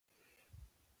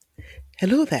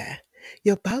Hello there.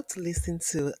 You're about to listen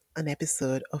to an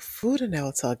episode of Food and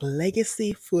Health Talk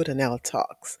Legacy Food and Health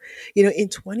Talks. In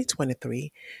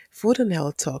 2023, Food and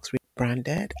Health Talks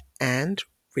rebranded and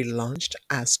relaunched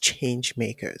as Change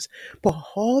Makers. But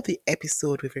all the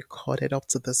episode we've recorded up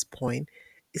to this point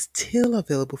is still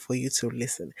available for you to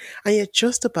listen. And you're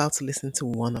just about to listen to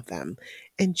one of them.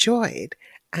 Enjoy it.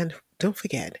 And don't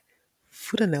forget,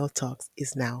 Food and Health Talks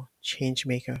is now Change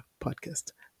Maker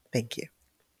Podcast. Thank you.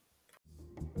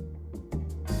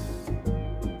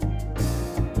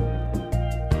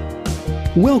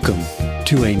 Welcome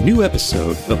to a new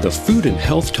episode of the Food and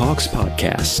Health Talks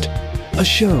podcast, a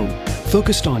show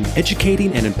focused on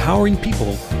educating and empowering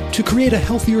people to create a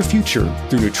healthier future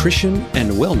through nutrition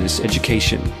and wellness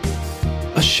education.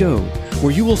 A show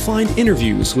where you will find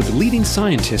interviews with leading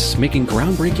scientists making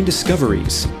groundbreaking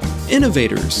discoveries,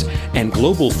 innovators, and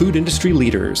global food industry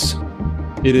leaders.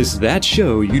 It is that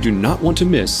show you do not want to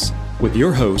miss with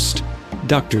your host,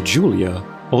 Dr. Julia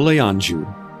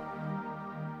Oleanju.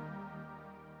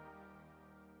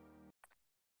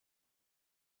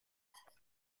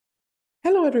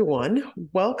 Hello, everyone.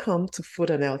 Welcome to Food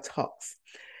and Health Talks.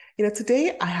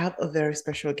 Today I have a very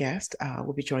special guest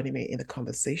will be joining me in the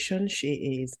conversation.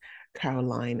 She is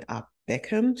Caroline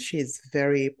Beckman. She is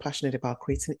very passionate about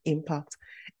creating impact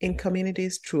in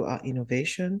communities through our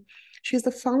innovation. She's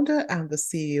the founder and the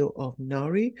CEO of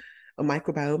Nori, a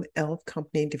microbiome health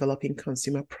company developing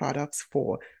consumer products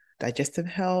for digestive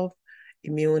health,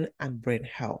 immune, and brain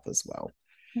health as well.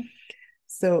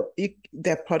 So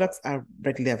their products are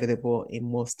readily available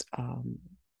in most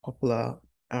popular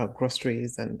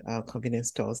groceries and convenience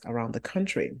stores around the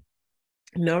country.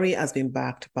 Nori has been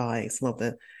backed by some of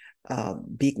the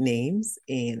big names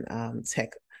in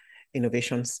tech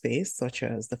innovation space, such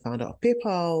as the founder of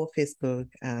PayPal, Facebook,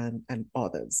 and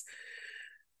others.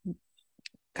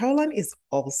 Caroline is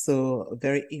also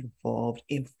very involved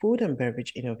in food and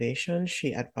beverage innovation.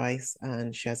 She advised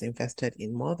and she has invested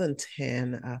in more than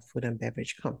 10 food and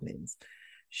beverage companies.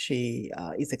 She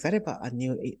is excited about a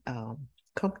new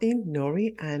company,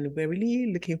 Nori, and we're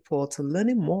really looking forward to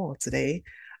learning more today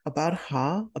about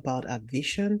her, about our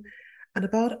vision, and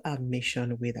about our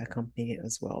mission with our company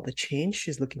as well, the change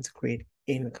she's looking to create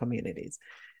in the communities.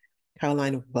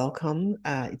 Caroline, welcome.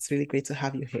 It's really great to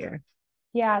have you here.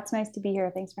 Yeah, it's nice to be here.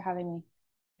 Thanks for having me.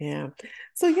 Yeah.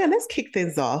 So let's kick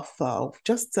things off.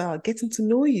 Just getting to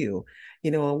know you.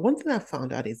 One thing I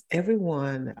found out is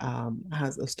everyone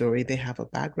has a story. They have a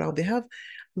background. They have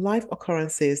life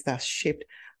occurrences that shaped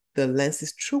the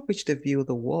lenses through which they view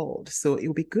the world. So it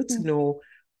would be good to know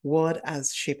what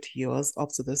has shaped yours up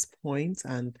to this point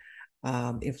and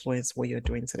influenced what you're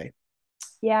doing today.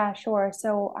 Yeah, sure.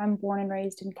 So I'm born and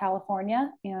raised in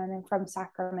California, and I'm from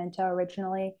Sacramento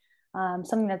originally.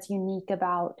 Something that's unique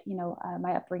about,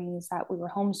 my upbringing is that we were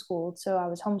homeschooled. So I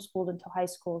was homeschooled until high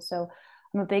school. So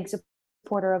I'm a big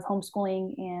supporter of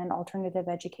homeschooling and alternative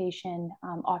education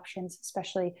options,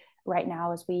 especially right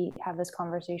now as we have this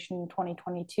conversation in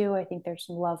 2022. I think there's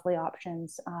some lovely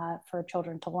options for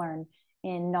children to learn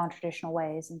in non-traditional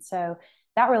ways. And so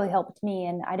that really helped me.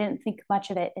 And I didn't think much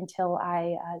of it until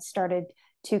I started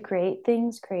to create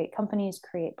things, create companies,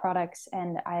 create products.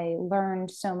 And I learned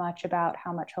so much about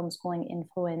how much homeschooling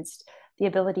influenced the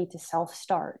ability to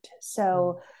self-start.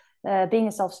 So being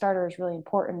a self-starter is really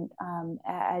important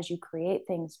as you create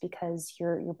things, because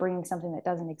you're bringing something that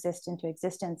doesn't exist into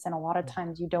existence, and a lot of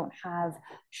times you don't have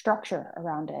structure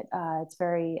around it. It's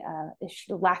very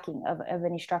lacking of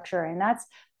any structure, and that's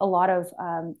a lot of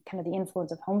kind of the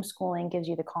influence of homeschooling. Gives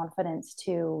you the confidence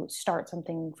to start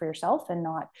something for yourself and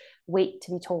not wait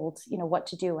to be told what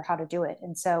to do or how to do it.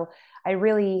 And so I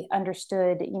really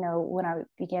understood, when I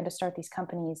began to start these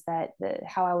companies, that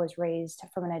how I was raised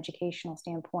from an educational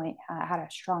standpoint had a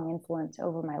strong influence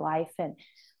over my life and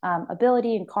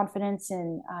ability and confidence,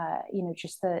 and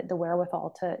just the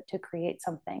wherewithal to create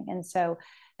something. And so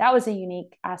that was a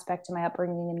unique aspect to my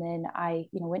upbringing. And then I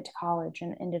went to college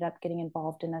and ended up getting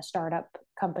involved in a startup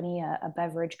company, a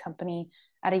beverage company,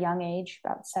 at a young age,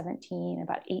 about 17,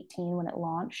 about 18 when it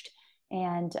launched.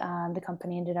 And the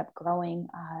company ended up growing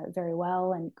very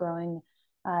well and growing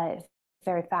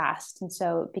very fast. And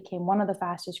so it became one of the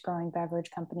fastest growing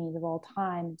beverage companies of all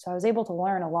time. So I was able to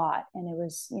learn a lot, and it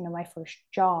was, my first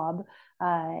job,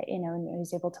 and I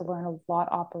was able to learn a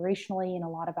lot operationally and a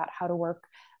lot about how to work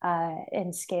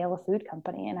and scale a food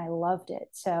company. And I loved it.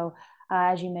 So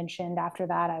as you mentioned, after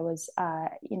that, I was,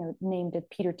 named a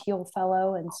Peter Thiel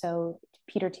Fellow. And so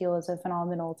Peter Thiel is a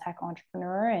phenomenal tech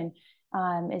entrepreneur, and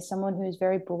is someone who is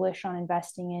very bullish on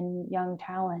investing in young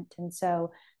talent. And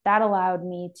so that allowed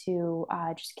me to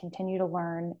just continue to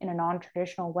learn in a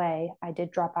non-traditional way. I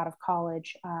did drop out of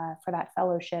college for that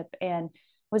fellowship and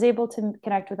was able to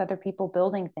connect with other people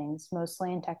building things,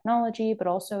 mostly in technology, but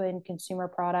also in consumer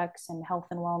products and health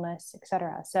and wellness, et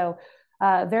cetera. So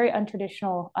very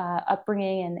untraditional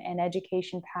upbringing and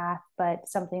education path, but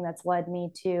something that's led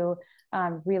me to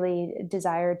really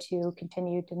desire to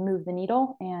continue to move the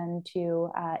needle and to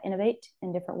innovate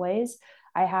in different ways.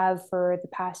 I have for the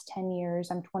past 10 years,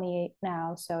 I'm 28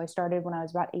 now, so I started when I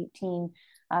was about 18,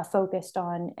 focused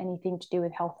on anything to do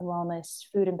with health and wellness,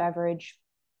 food and beverage.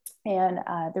 And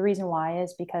the reason why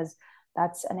is because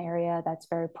that's an area that's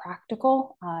very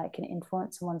practical. It can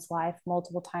influence someone's life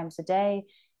multiple times a day,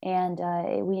 and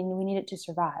we need it to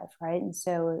survive, right? And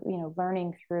so,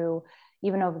 learning through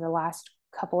even over the last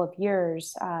couple of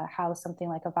years how something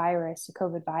like a virus, a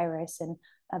COVID virus, and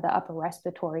the upper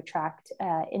respiratory tract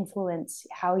influence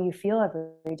how you feel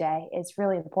every day is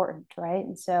really important, right?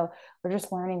 And so we're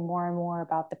just learning more and more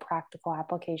about the practical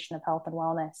application of health and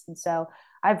wellness. And so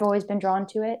I've always been drawn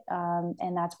to it,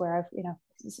 and that's where I've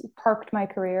parked my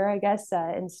career, I guess,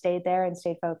 and stayed there and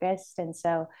stayed focused. And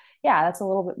so, yeah, that's a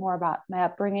little bit more about my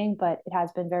upbringing, but it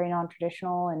has been very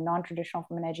non-traditional and non-traditional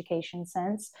from an education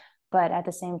sense, but at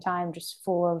the same time, just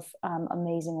full of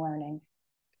amazing learning.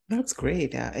 That's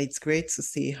great. It's great to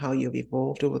see how you've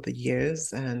evolved over the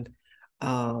years um,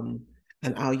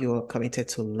 and how you're committed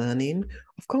to learning.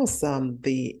 Of course,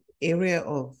 the area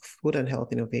of food and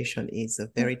health innovation is a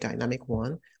very dynamic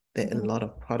one. There are a Mm-hmm. lot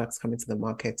of products coming to the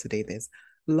market today. There's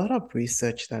a lot of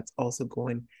research that's also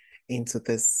going into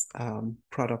this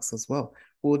products as well.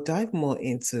 We'll dive more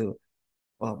into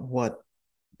what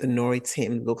the Nori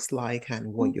team looks like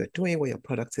and what you're doing, what your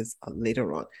product is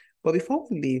later on. But before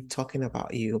we leave talking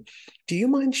about you, do you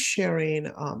mind sharing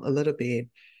a little bit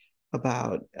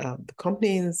about the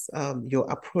companies, your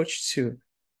approach to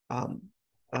um,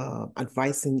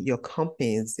 advising your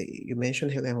companies? You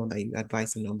mentioned earlier on that you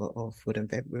advise a number of food and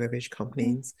beverage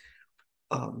companies.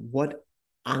 What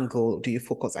angle do you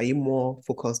focus? Are you more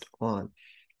focused on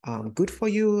good for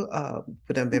you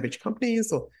food and beverage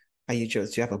companies, or do you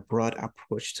have a broad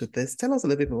approach to this? Tell us a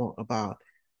little bit more about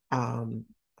um,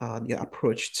 your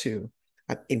approach to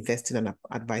investing and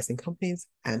advising companies,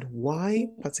 and why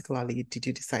particularly did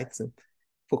you decide to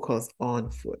focus on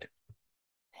food?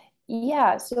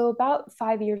 Yeah, so about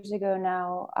 5 years ago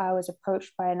now, I was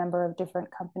approached by a number of different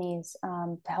companies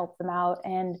to help them out,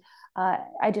 and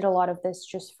I did a lot of this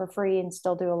just for free, and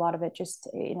still do a lot of it just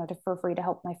for free to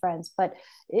help my friends. But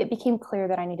it became clear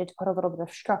that I needed to put a little bit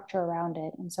of structure around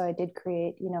it, and so I did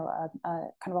create, a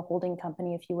kind of a holding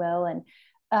company, if you will, and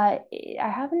I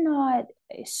have not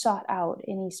sought out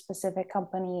any specific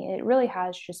company. It really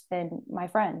has just been my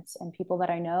friends and people that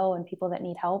I know and people that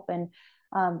need help, and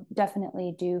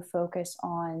definitely do focus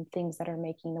on things that are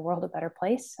making the world a better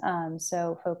place.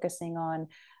 So focusing on,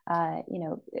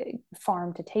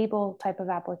 farm to table type of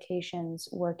applications,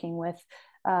 working with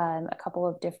a couple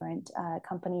of different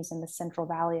companies in the Central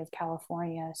Valley of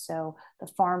California. So the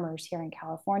farmers here in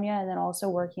California, and then also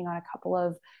working on a couple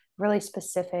of really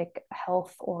specific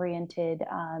health oriented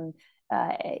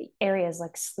uh, areas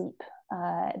like sleep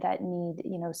that need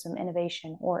some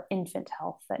innovation, or infant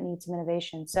health that needs some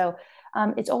innovation. So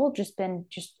it's all just been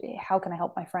just how can I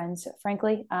help my friends,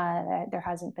 frankly. There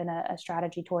hasn't been a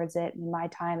strategy towards it. My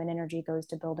time and energy goes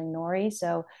to building Nori,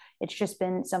 so it's just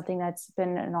been something that's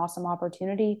been an awesome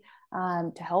opportunity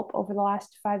to help over the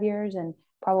last 5 years, and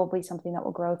probably something that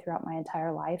will grow throughout my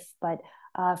entire life. But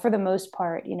for the most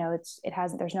part,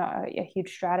 there's not a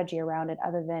huge strategy around it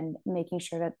other than making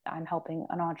sure that I'm helping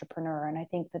an entrepreneur. And I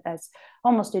think that that's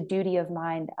almost a duty of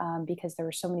mine, because there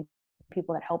were so many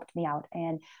people that helped me out,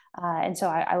 and so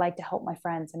I like to help my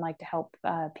friends and like to help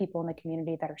people in the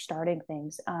community that are starting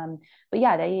things. But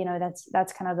yeah,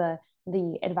 that's kind of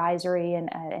the advisory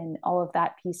and all of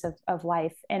that piece of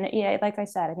life. And yeah, like I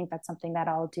said, I think that's something that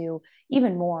I'll do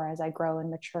even more as I grow and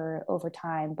mature over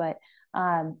time. But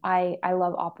I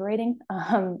love operating,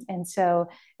 and so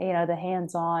the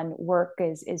hands-on work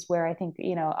is where I think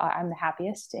I'm the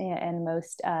happiest and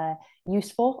most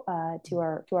useful to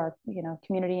our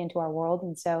community and to our world.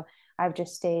 And so I've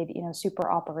just stayed super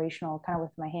operational, kind of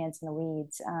with my hands in the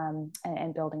weeds,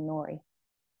 and building Nori.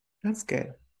 That's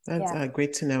good. That's Yeah.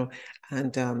 great to know.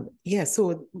 And yeah,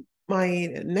 so my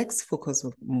next focus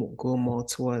will go more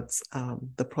towards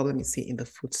the problem you see in the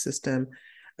food system,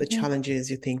 the Mhm.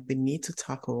 challenges you think we need to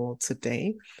tackle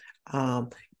today,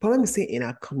 problem you see in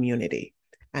our community,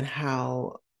 and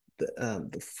how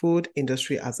the food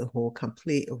industry as a whole can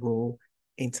play a role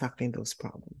in tackling those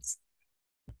problems.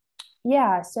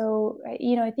 Yeah, so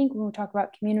I think when we talk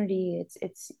about community,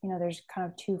 it's there's kind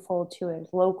of twofold to it,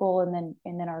 local and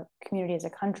then our community as a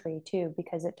country too,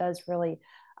 because it does really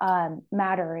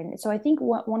matter. And so I think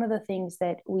one of the things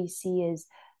that we see is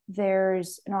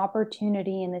there's an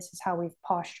opportunity, and this is how we've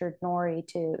postured Nori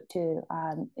to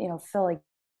fill a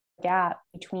gap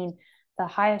between the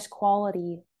highest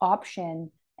quality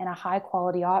option and a high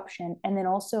quality option, and then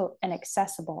also an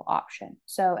accessible option.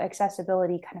 So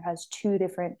accessibility kind of has two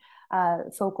different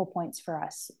focal points for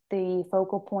us. The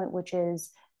focal point, which is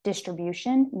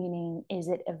distribution, meaning is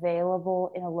it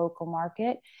available in a local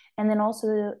market? And then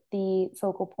also the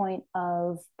focal point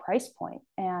of price point.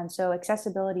 And so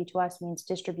accessibility to us means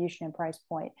distribution and price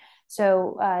point.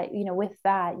 So, with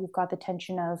that, you've got the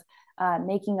tension of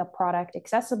making a product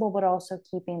accessible, but also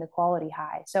keeping the quality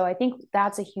high. So I think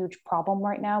that's a huge problem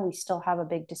right now. We still have a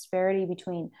big disparity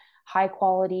between high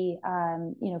quality,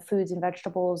 foods and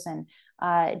vegetables and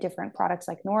different products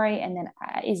like nori, and then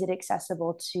is it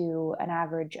accessible to an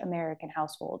average American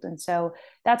household? And so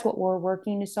that's what we're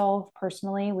working to solve.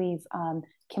 Personally, we've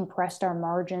compressed our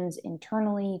margins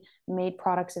internally, made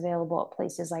products available at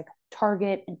places like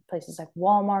Target and places like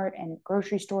Walmart and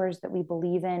grocery stores that we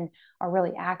believe in are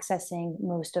really accessing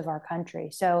most of our country.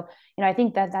 So, I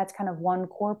think that that's kind of one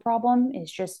core problem, is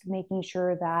just making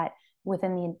sure that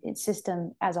within the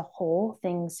system as a whole,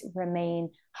 things remain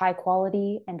high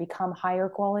quality and become higher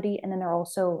quality, and then they're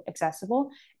also accessible.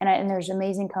 And there's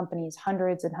amazing companies,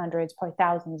 hundreds and hundreds, probably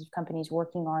thousands of companies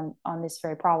working on this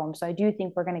very problem. So I do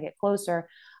think we're going to get closer.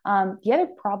 The other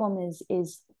problem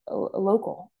is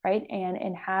local, right?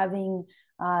 And having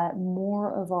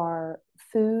more of our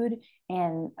food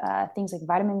and things like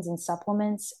vitamins and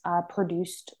supplements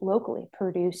produced locally,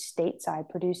 produced stateside,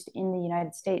 produced in the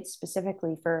United States.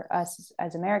 Specifically for us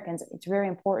as Americans, it's very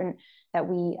important that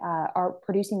we are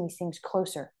producing these things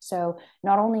closer. So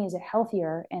not only is it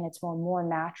healthier and it's a more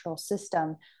natural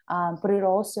system, but it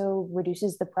also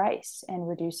reduces the price and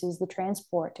reduces the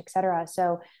transport, et cetera.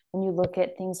 So when you look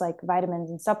at things like vitamins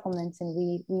and supplements,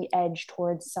 and we edge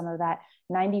towards some of that,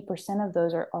 90% of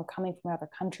those are coming from another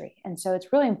country. And so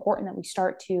it's really important that we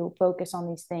start to focus on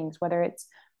these things, whether it's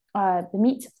the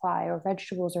meat supply or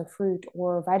vegetables or fruit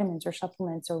or vitamins or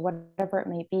supplements or whatever it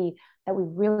may be, that we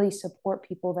really support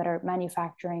people that are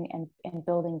manufacturing and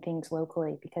building things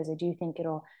locally, because I do think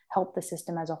it'll help the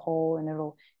system as a whole, and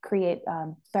it'll create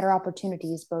better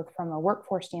opportunities both from a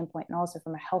workforce standpoint and also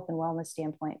from a health and wellness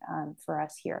standpoint for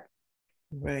us here.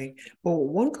 Right.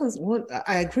 Well,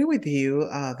 I agree with you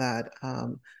that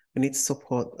we need to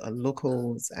support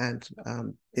locals and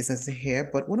businesses here.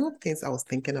 But one of the things I was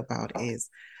thinking about is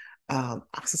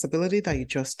accessibility that you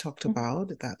just talked about,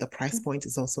 that the price point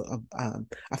is also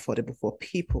affordable for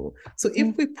people. So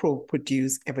if we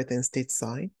produce everything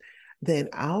stateside, then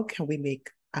how can we make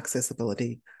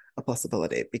accessibility a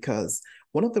possibility? Because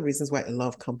one of the reasons why a lot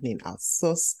of companies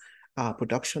outsource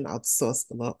production, outsource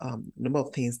number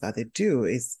of things that they do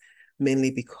is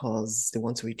mainly because they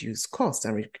want to reduce cost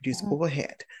and reduce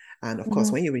overhead. And of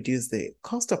course, when you reduce the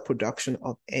cost of production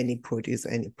of any produce,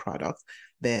 any product,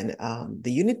 then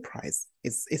the unit price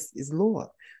is lower.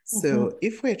 So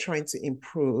if we're trying to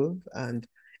improve and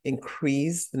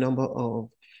increase the number of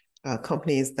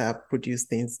companies that produce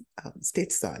things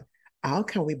stateside, how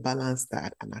can we balance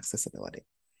that and accessibility?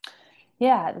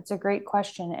 Yeah, that's a great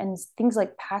question. And things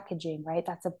like packaging, right?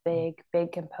 That's a big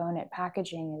component.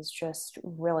 Packaging is just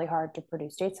really hard to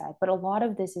produce stateside. But a lot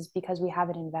of this is because we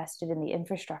haven't invested in the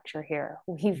infrastructure here.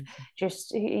 We've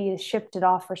just shipped it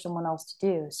off for someone else to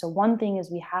do. So one thing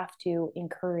is we have to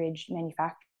encourage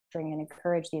manufacturing and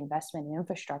encourage the investment in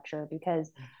infrastructure,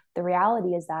 because the reality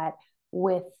is that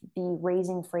with the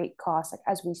raising freight costs, like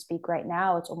as we speak right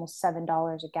now, it's almost $7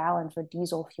 a gallon for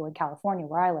diesel fuel in California,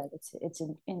 where I live. It's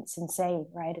insane,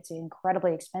 right? It's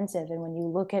incredibly expensive. And when you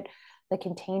look at the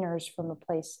containers from a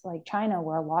place like China,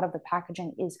 where a lot of the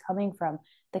packaging is coming from,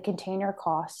 the container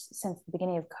costs since the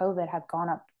beginning of COVID have gone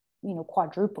up,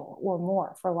 quadruple or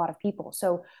more for a lot of people.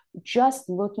 So just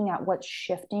looking at what's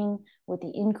shifting with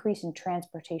the increase in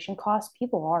transportation costs,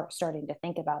 people are starting to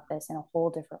think about this in a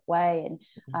whole different way. And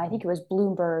I think it was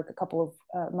Bloomberg a couple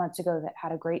of months ago that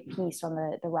had a great piece on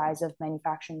the rise of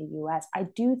manufacturing in the US. I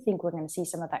do think we're going to see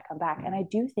some of that come back. And I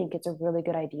do think it's a really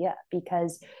good idea,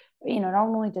 because not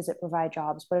only does it provide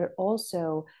jobs, but it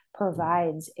also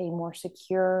provides a more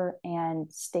secure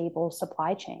and stable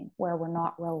supply chain where we're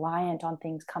not reliant on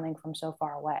things coming from so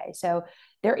far away. So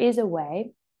there is a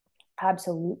way.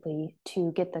 absolutely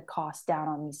to get the cost down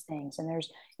on these things. And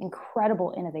there's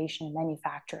incredible innovation in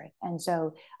manufacturing. And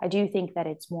so I do think that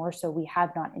it's more so we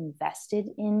have not invested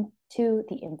into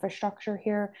the infrastructure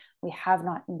here. We have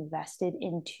not invested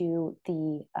into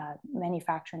the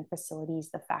manufacturing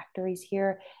facilities, the factories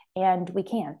here. And we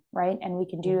can, right? And we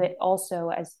can do it also,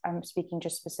 as I'm speaking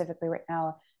just specifically right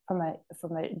now,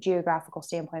 from a geographical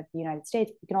standpoint of the United States.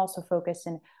 We can also focus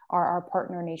in our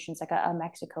partner nations like a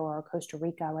Mexico or a Costa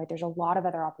Rica, right? There's a lot of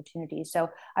other opportunities. So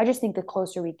I just think the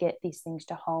closer we get these things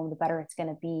to home, the better it's going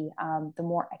to be. The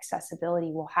more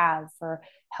accessibility we'll have for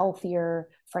healthier,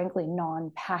 frankly,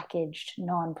 non-packaged,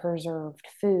 non-preserved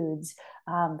foods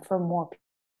for more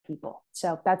people.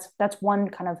 So that's one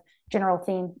kind of general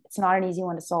theme. It's not an easy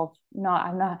one to solve.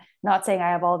 I'm not saying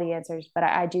I have all the answers, but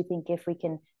I do think if we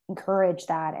can encourage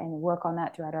that and work on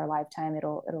that throughout our lifetime,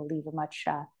 it'll leave a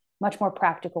much more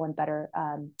practical and better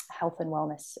health and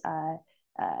wellness, I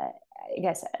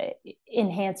guess,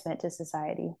 enhancement to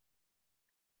society.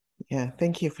 Yeah,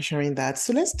 thank you for sharing that.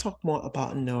 So let's talk more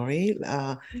about Nori.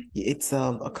 It's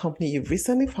a company you've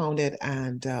recently founded,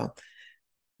 and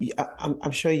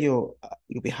I'm sure you'll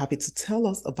be happy to tell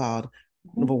us about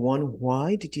number one,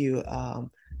 why did you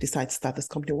decide to start this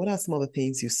company? What are some of the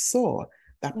things you saw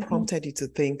that prompted you to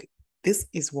think this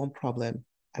is one problem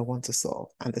I want to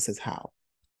solve, and this is how?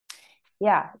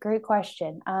 Yeah, great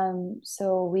question.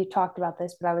 So we talked about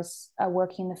this, but I was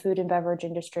working in the food and beverage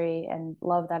industry and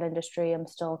love that industry. I'm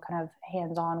still kind of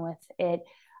hands-on with it.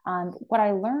 What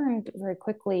I learned very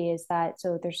quickly is that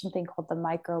so there's something called the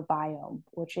microbiome,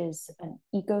 which is an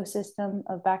ecosystem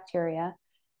of bacteria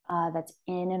that's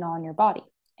in and on your body.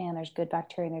 And there's good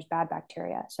bacteria and there's bad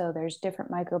bacteria. So there's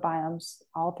different microbiomes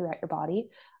all throughout your body,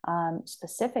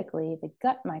 specifically the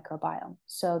gut microbiome.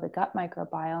 So the gut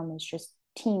microbiome is just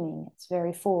teeming. It's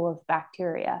very full of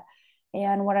bacteria.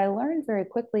 And what I learned very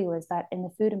quickly was that in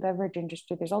the food and beverage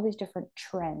industry, there's all these different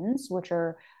trends, which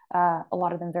are a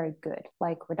lot of them very good,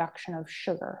 like reduction of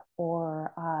sugar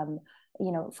or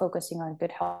focusing on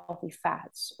good healthy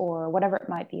fats or whatever it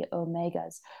might be,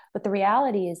 omegas. But the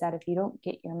reality is that if you don't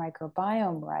get your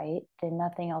microbiome right, then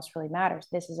nothing else really matters.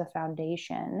 This is a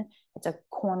foundation. It's a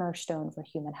cornerstone for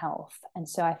human health. And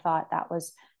so I thought that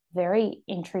was very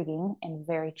intriguing and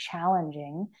very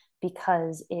challenging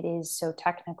because it is so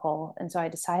technical. And so I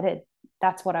decided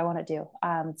that's what I want to do.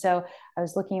 So I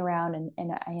was looking around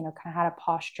and I, kind of had a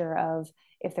posture of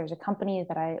if there's a company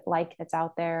that I like that's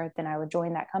out there, then I would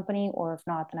join that company, or if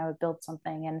not, then I would build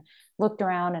something. And looked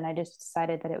around and I just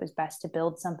decided that it was best to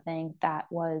build something that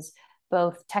was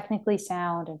both technically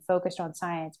sound and focused on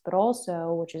science, but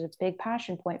also, which is a big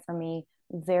passion point for me,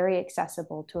 very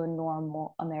accessible to a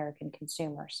normal American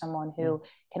consumer, someone who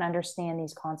can understand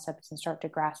these concepts and start to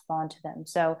grasp onto them.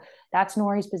 So that's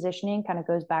Nori's positioning, kind of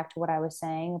goes back to what I was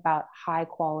saying about high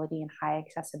quality and high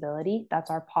accessibility. That's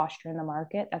our posture in the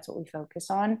market. That's what we focus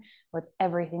on with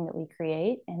everything that we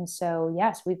create. And so,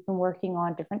 yes, we've been working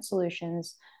on different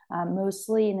solutions,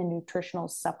 mostly in the nutritional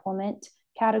supplement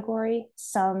category,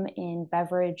 some in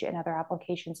beverage and other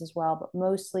applications as well, but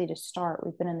mostly to start,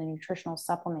 we've been in the nutritional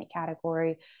supplement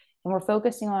category, and we're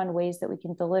focusing on ways that we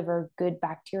can deliver good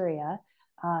bacteria.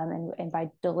 And by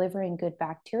delivering good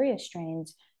bacteria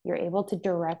strains, you're able to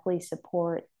directly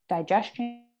support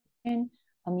digestion,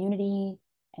 immunity,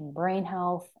 and brain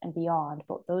health and beyond.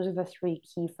 But those are the three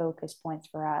key focus points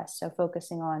for us. So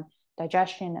focusing on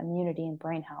digestion, immunity, and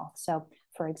brain health. So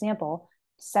for example,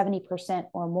 70%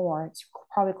 or more, it's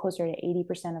probably closer to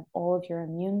 80% of all of your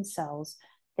immune cells,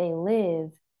 they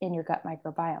live in your gut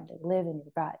microbiome. They live in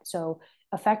your gut. So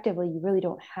effectively, you really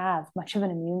don't have much of an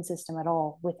immune system at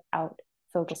all without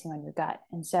focusing on your gut.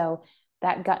 And so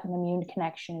that gut and immune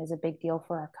connection is a big deal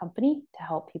for our company to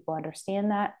help people understand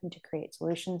that and to create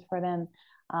solutions for them.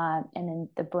 And then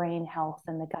the brain health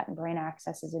and the gut and brain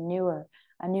access is a newer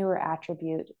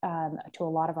attribute to a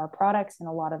lot of our products and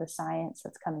a lot of the science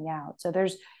that's coming out. So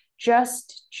there's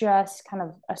just kind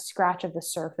of a scratch of the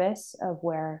surface of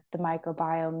where the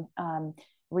microbiome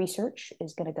research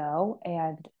is going to go.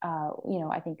 And,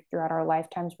 I think throughout our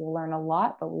lifetimes, we'll learn a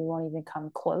lot, but we won't even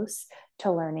come close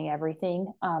to learning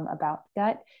everything about the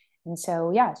gut. And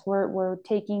so, yes, we're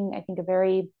taking, I think, a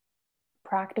very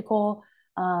practical,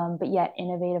 but yet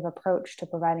innovative approach to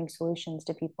providing solutions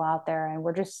to people out there. And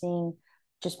we're just seeing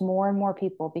just more and more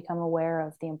people become aware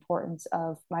of the importance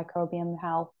of microbiome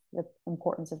health, the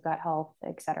importance of gut health,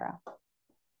 et cetera.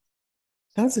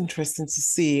 That's interesting to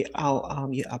see how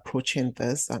you're approaching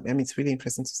this. I mean, it's really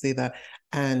interesting to see that.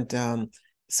 And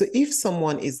so if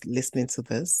someone is listening to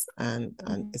this and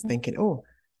is thinking, oh,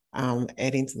 I'm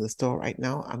heading to the store right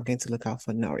now. I'm going to look out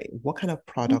for nori. What kind of Mhm.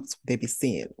 products would they be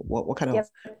seeing? What kind of Yep.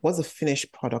 what's the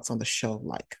finished products on the shelf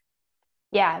like?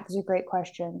 Yeah, this is a great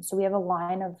question. So we have a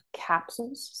line of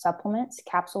capsules, supplements.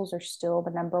 Capsules are still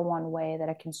the number one way that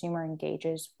a consumer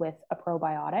engages with a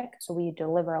probiotic. So we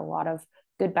deliver a lot of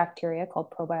good bacteria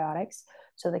called probiotics.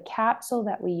 So the capsule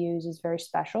that we use is very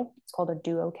special. It's called a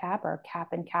duo cap or cap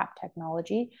and cap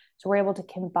technology. So we're able to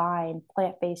combine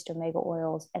plant-based omega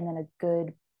oils and then a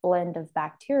good blend of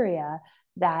bacteria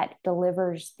that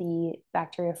delivers the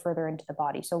bacteria further into the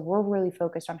body. So we're really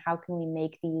focused on how can we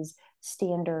make these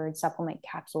standard supplement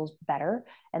capsules better.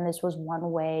 And this was one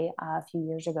way a few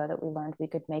years ago that we learned we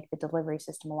could make the delivery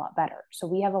system a lot better. So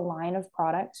we have a line of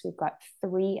products. We've got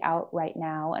 3 out right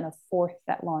now and a 4th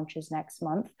that launches next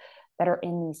month that are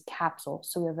in these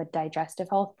capsules. So we have a digestive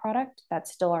health product.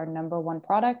 That's still our number one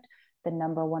product. The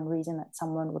number one reason that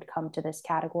someone would come to this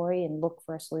category and look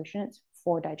for a solution is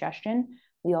for digestion.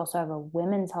 We also have a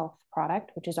women's health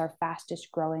product, which is our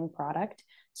fastest growing product,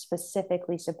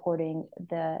 specifically supporting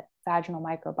the vaginal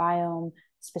microbiome,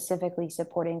 specifically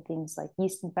supporting things like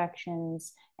yeast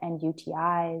infections and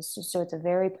UTIs. So it's a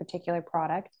very particular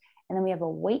product. And then we have a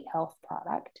weight health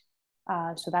product.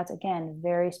 So that's again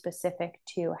very specific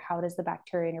to how does the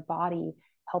bacteria in your body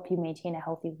help you maintain a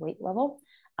healthy weight level.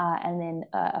 And then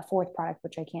a 4th product,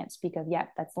 which I can't speak of yet,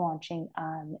 that's launching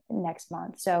next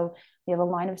month. So we have a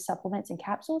line of supplements and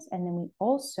capsules, and then we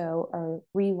also are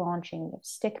relaunching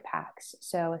stick packs.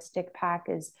 So a stick pack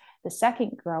is the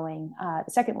second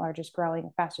largest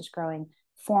growing, fastest growing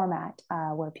format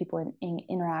where people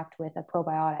interact with a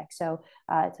probiotic. So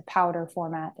it's a powder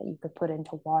format that you could put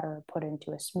into water or put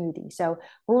into a smoothie. So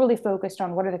we're really focused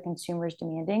on what are the consumers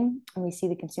demanding. And we see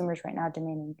the consumers right now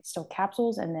demanding still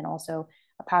capsules and then also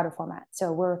a powder format.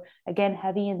 So we're again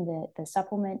heavy in the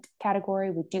supplement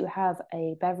category. We do have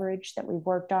a beverage that we've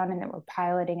worked on and that we're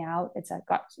piloting out. It's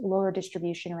got lower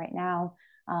distribution right now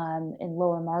and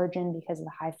lower margin because of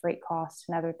the high freight costs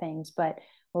and other things. But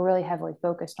we're really heavily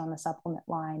focused on the supplement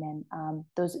line, and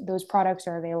those products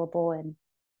are available in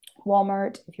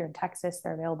Walmart. If you're in Texas,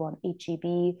 they're available in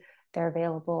HEB. They're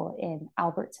available in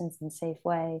Albertsons and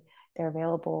Safeway. They're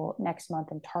available next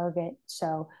month in Target.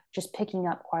 So just picking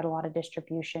up quite a lot of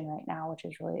distribution right now, which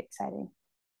is really exciting.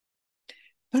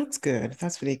 That's good.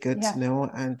 That's really good to Yeah, know.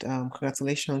 And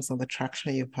congratulations on the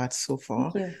traction you've had so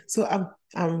far. thank you. So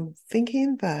I'm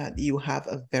thinking that you have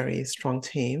a very strong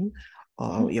team.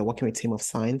 Mhm. You're working with a team of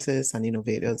scientists and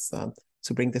innovators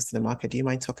to bring this to the market. Do you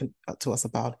mind talking to us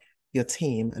about your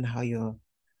team and how you're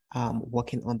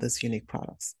working on these unique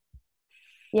products?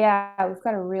 Yeah, we've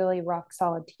got a really rock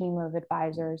solid team of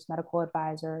advisors, medical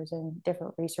advisors, and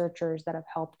different researchers that have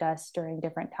helped us during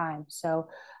different times. So,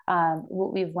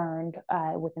 what we've learned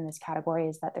within this category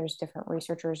is that there's different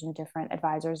researchers and different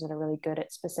advisors that are really good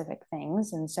at specific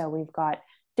things. And so, we've got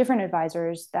different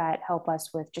advisors that help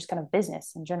us with just kind of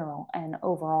business in general and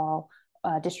overall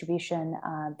distribution.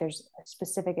 There's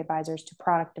specific advisors to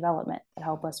product development that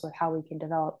help us with how we can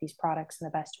develop these products in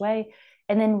the best way.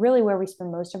 And then, really, where we spend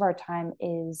most of our time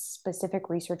is specific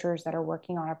researchers that are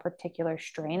working on a particular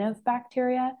strain of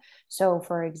bacteria. So,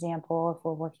 for example, if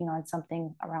we're working on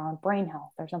something around brain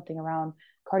health or something around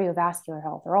cardiovascular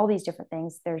health or all these different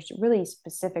things, there's really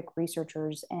specific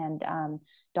researchers and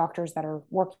doctors that are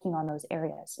working on those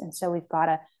areas. And so, we've got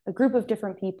a group of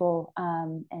different people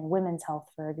and women's health,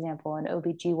 for example, and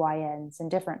OBGYNs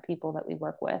and different people that we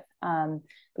work with. But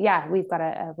yeah, we've got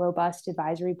a robust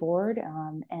advisory board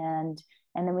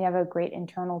and then we have a great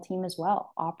internal team as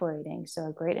well operating. So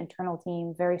a great internal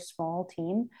team, very small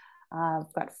team.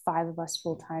 We've got 5 of us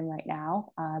full time right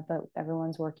now, but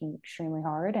everyone's working extremely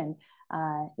hard and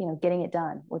getting it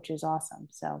done, which is awesome.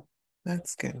 So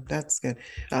That's good. That's good.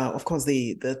 Of course,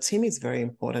 the team is very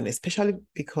important, especially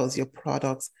because your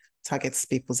products targets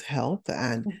people's health,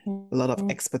 and a lot of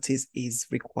mm-hmm, expertise is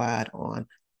required on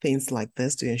things like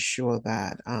this to ensure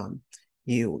that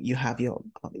you have you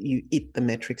eat the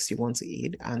metrics you want to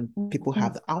eat, and people mm-hmm,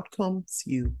 have the outcomes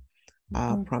you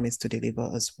mm-hmm. promise to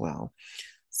deliver as well.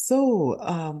 So,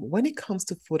 when it comes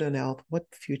to food and health, what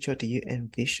future do you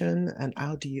envision, and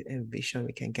how do you envision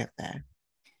we can get there?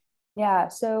 Yeah,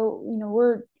 so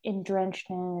we're drenched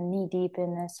and knee deep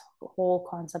in this whole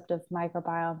concept of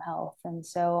microbiome health, and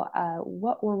so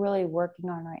what we're really working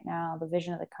on right now, the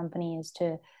vision of the company is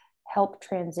to help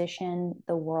transition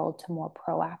the world to more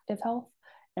proactive health,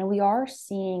 and we are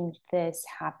seeing this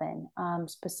happen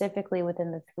specifically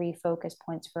within the 3 focus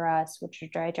points for us, which are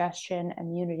digestion,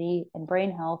 immunity, and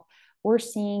brain health. we're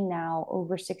seeing now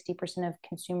over 60% of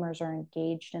consumers are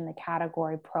engaged in the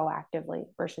category proactively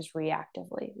versus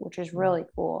reactively, which is really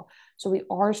cool. So we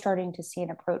are starting to see an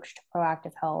approach to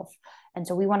proactive health. And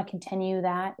so we want to continue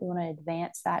that. We want to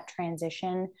advance that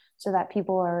transition so that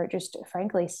people are just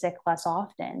frankly sick less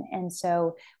often. And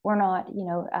so we're not,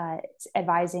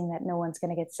 advising that no one's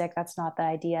going to get sick. That's not the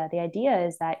idea. The idea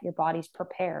is that your body's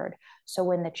prepared. So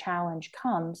when the challenge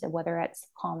comes, whether it's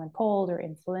common cold or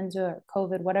influenza or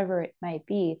COVID, whatever it might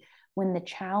be, when the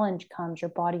challenge comes, your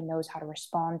body knows how to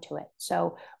respond to it.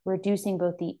 So reducing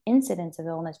both the incidence of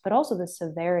illness, but also the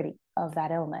severity of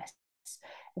that illness.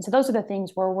 And so those are the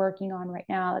things we're working on right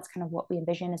now. That's kind of what we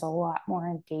envision is a lot more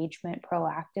engagement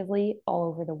proactively all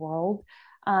over the world.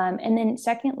 And then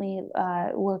secondly,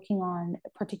 working on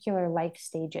particular life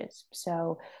stages.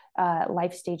 So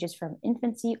life stages from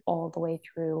infancy all the way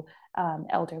through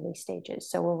elderly stages.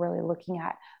 So we're really looking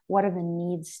at what are the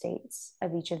need states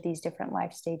of each of these different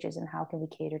life stages and how can we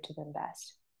cater to them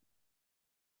best.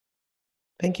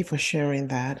 Thank you for sharing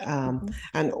that.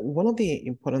 And one of the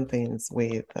important things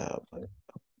with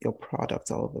your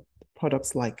products or the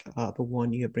products like the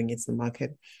one you're bringing to the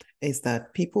market is that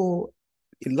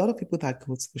a lot of people that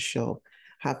go to the show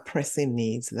have pressing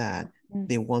needs that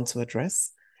they want to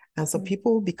address. And so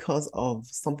people, because of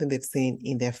something they've seen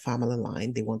in their family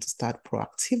line, they want to start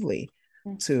proactively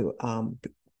to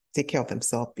take care of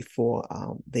themselves before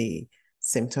the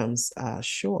symptoms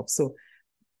show up. So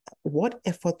what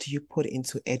effort do you put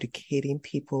into educating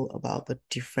people about the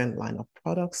different line of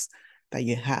products that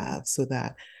you have so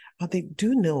that they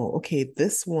do know, okay,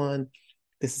 this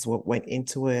is what went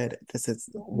into it. This is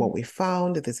what we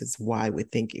found. This is why we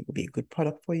think it would be a good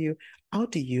product for you. How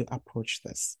do you approach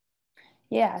this?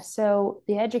 Yeah, so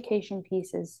the education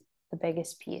piece is the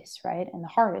biggest piece, right? And the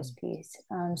hardest piece.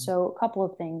 So a couple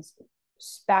of things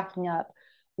backing up.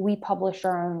 We published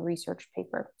our own research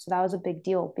paper. So that was a big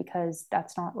deal because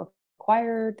that's not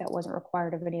required. That wasn't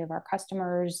required of any of our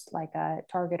customers like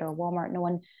Target or Walmart. No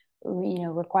one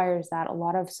requires that. A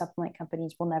lot of supplement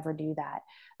companies will never do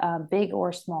that, big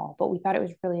or small. But we thought it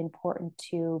was really important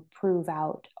to prove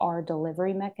out our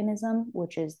delivery mechanism,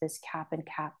 which is this cap and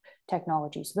cap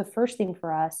technology. So the first thing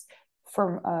for us,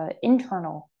 from an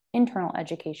internal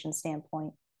education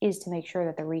standpoint, is to make sure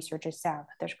that the research is sound,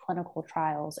 that there's clinical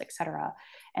trials, et cetera.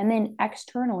 And then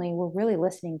externally, we're really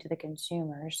listening to the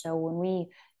consumer. So when we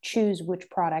choose which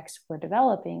products we're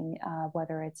developing,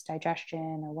 whether it's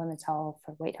digestion or women's health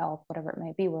or weight health, whatever it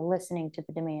may be, we're listening to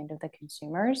the demand of the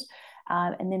consumers.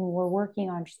 And then we're working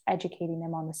on just educating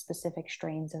them on the specific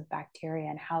strains of bacteria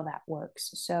and how that works.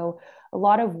 So a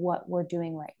lot of what we're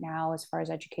doing right now as far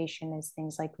as education is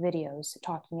things like videos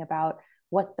talking about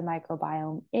what the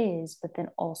microbiome is, but then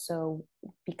also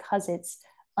because it's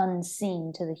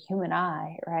unseen to the human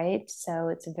eye, right? So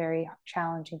it's a very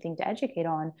challenging thing to educate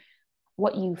on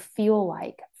what you feel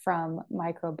like from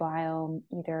microbiome,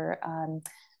 either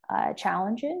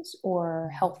challenges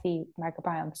or healthy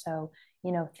microbiome. So,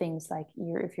 things like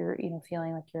if you're,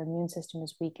 feeling like your immune system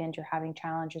is weakened, you're having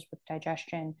challenges with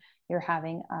digestion, you're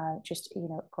having just,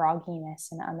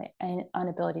 grogginess and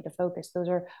inability to focus. Those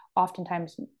are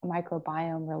oftentimes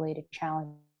microbiome related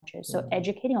challenges. So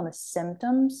educating on the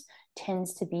symptoms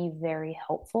tends to be very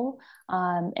helpful.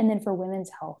 And then for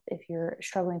women's health, if you're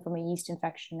struggling from a yeast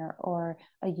infection or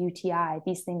a UTI,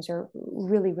 these things are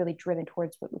really, really driven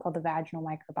towards what we call the vaginal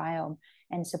microbiome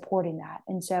and supporting that.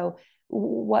 And so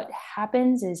what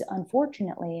happens is,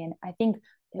 unfortunately, and I think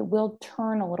it will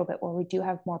turn a little bit where we do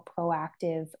have more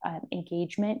proactive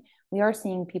engagement. We are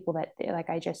seeing people that, like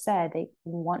I just said, they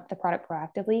want the product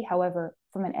proactively. However,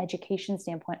 from an education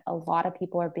standpoint, a lot of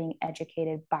people are being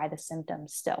educated by the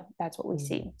symptoms still. That's what we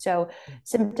see. So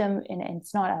symptom, and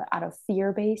it's not out of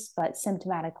fear based, but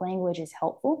symptomatic language is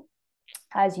helpful.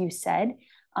 As you said,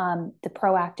 the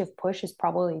proactive push is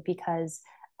probably because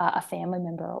a family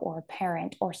member or a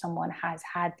parent or someone has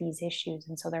had these issues.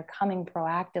 And so they're coming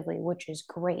proactively, which is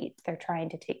great. They're trying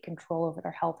to take control over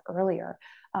their health earlier.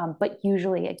 But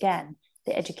usually, again,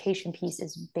 the education piece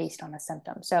is based on a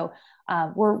symptom. So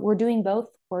we're doing both.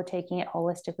 We're taking it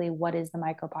holistically. What is the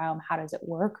microbiome? How does it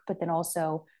work? But then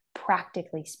also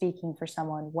practically speaking for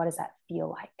someone, what does that feel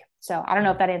like? So I don't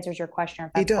know if that answers your question or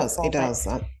if that's helpful. It does.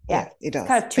 Yeah, it does. It's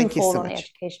kind of Thank you twofold so on the much.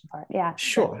 education part. Yeah.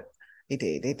 Sure. So.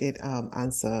 It did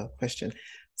answer question.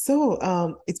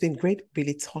 So it's been great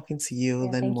really talking to you,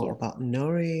 learn more about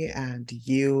Nori and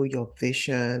your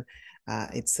vision.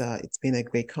 It's been a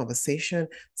great conversation.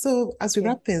 So as we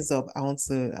wrap things up, I want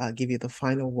to give you the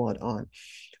final word on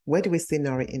where do we see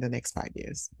Nori in the next 5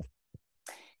 years?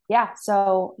 Yeah,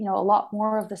 so a lot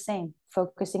more of the same.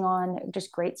 focusing on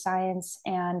just great science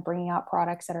and bringing out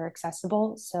products that are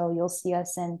accessible. So you'll see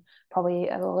us in probably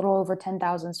a little over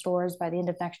 10,000 stores by the end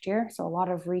of next year. So a lot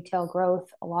of retail growth,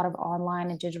 a lot of online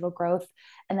and digital growth,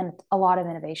 and then a lot of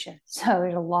innovation. So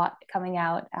there's a lot coming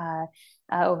out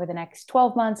over the next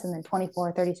 12 months and then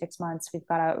 24, 36 months. We've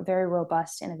got a very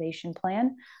robust innovation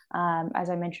plan. As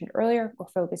I mentioned earlier, we're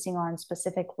focusing on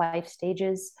specific life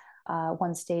stages.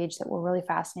 One stage that we're really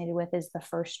fascinated with is the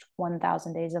first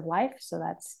 1,000 days of life. So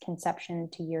that's conception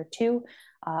to year 2.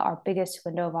 Our biggest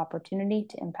window of opportunity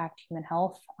to impact human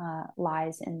health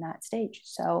lies in that stage.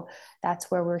 So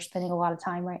that's where we're spending a lot of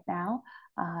time right now.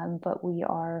 But we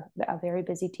are a very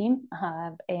busy team,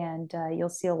 and you'll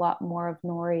see a lot more of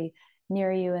Nori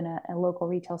near you in a local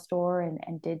retail store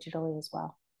and digitally as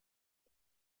well.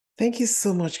 Thank you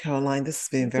so much, Caroline. This has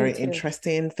been very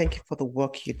interesting. Thank you for the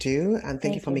work you do, and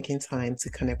thank you for making time to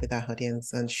connect with our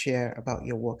audience and share about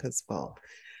your work as well.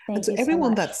 And to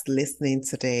everyone that's listening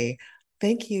today,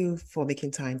 thank you for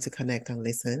making time to connect and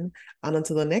listen. And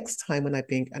until the next time when I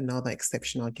bring another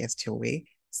exceptional guest your way,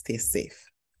 stay safe.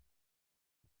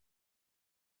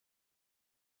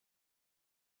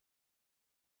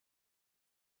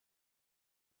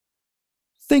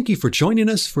 Thank you for joining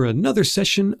us for another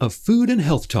session of Food and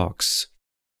Health Talks.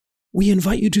 We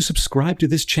invite you to subscribe to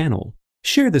this channel,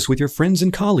 share this with your friends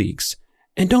and colleagues,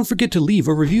 and don't forget to leave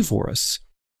a review for us.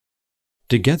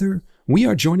 Together, we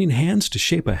are joining hands to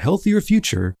shape a healthier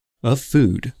future of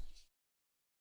food.